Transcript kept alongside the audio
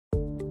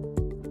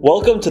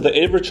Welcome to the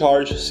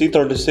AVerCharge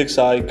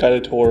C36i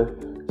guided tour.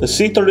 The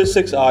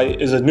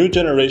C36i is a new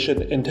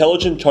generation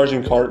intelligent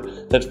charging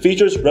cart that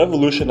features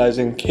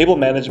revolutionizing cable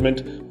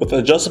management with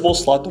adjustable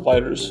slot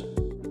dividers.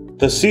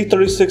 The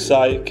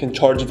C36i can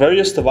charge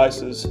various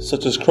devices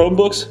such as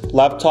Chromebooks,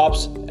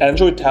 laptops,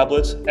 Android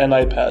tablets, and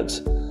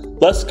iPads.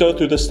 Let's go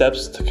through the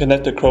steps to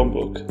connect a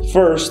Chromebook.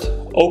 First,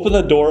 open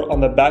the door on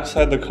the back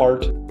side of the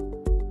cart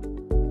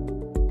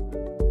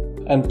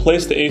and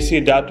place the AC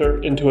adapter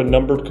into a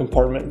numbered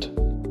compartment.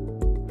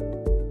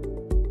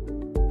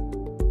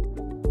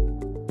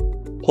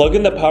 Plug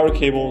in the power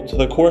cable to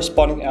the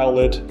corresponding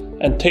outlet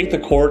and take the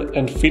cord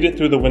and feed it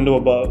through the window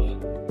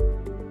above.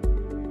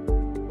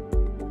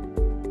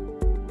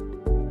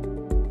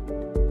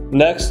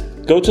 Next,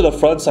 go to the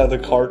front side of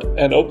the cart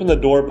and open the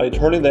door by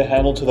turning the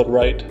handle to the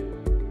right.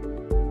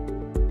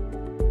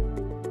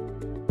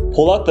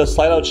 Pull out the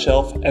slide-out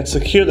shelf and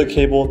secure the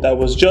cable that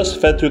was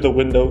just fed through the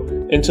window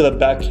into the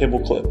back cable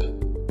clip.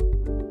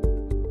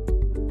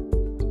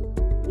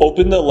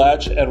 Open the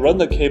latch and run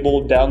the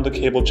cable down the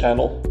cable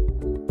channel.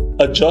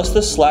 Adjust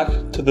the slack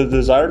to the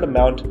desired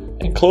amount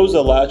and close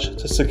the latch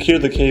to secure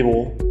the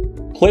cable.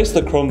 Place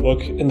the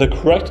Chromebook in the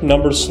correct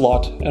numbered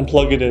slot and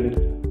plug it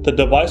in. The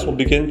device will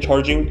begin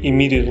charging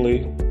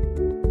immediately.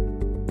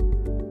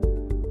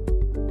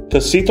 The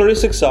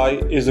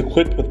C36i is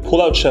equipped with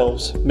pull-out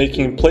shelves,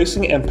 making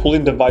placing and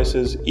pulling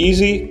devices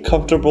easy,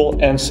 comfortable,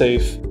 and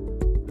safe.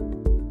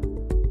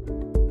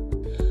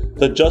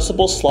 The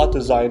adjustable slot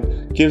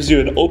design gives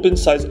you an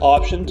open-size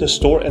option to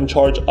store and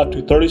charge up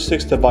to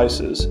 36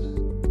 devices.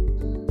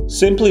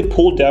 Simply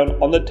pull down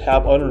on the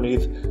tab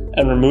underneath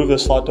and remove the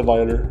slot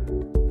divider.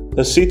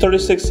 The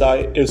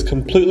C36i is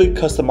completely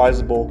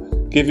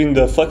customizable, giving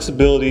the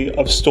flexibility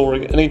of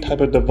storing any type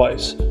of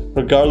device,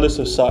 regardless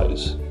of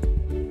size.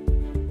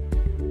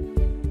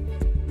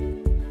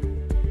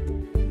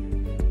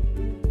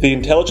 The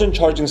intelligent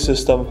charging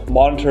system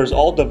monitors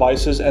all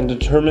devices and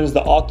determines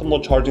the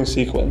optimal charging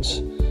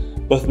sequence.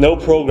 With no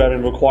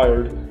programming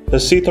required, the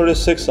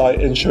C36i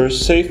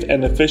ensures safe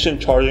and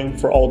efficient charging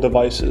for all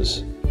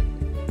devices.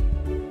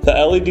 The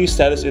LED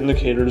status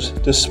indicators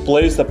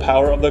displays the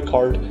power of the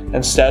cart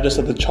and status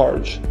of the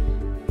charge.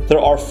 There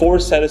are 4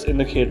 status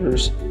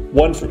indicators,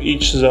 one for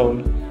each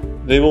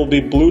zone. They will be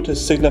blue to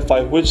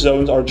signify which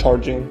zones are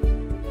charging.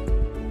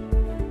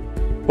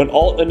 When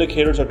all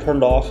indicators are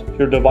turned off,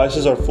 your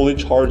devices are fully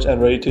charged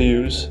and ready to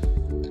use.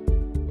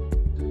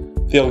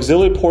 The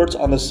auxiliary ports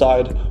on the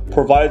side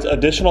provides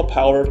additional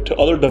power to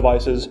other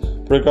devices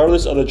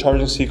regardless of the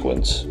charging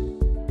sequence.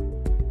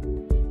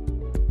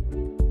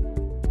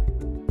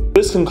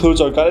 This concludes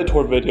our guided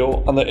tour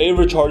video on the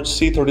AVerCharge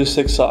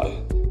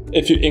C36i.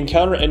 If you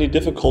encounter any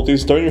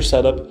difficulties during your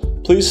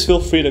setup, please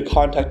feel free to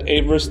contact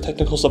AVer's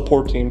technical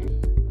support team.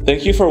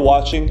 Thank you for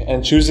watching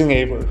and choosing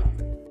AVer.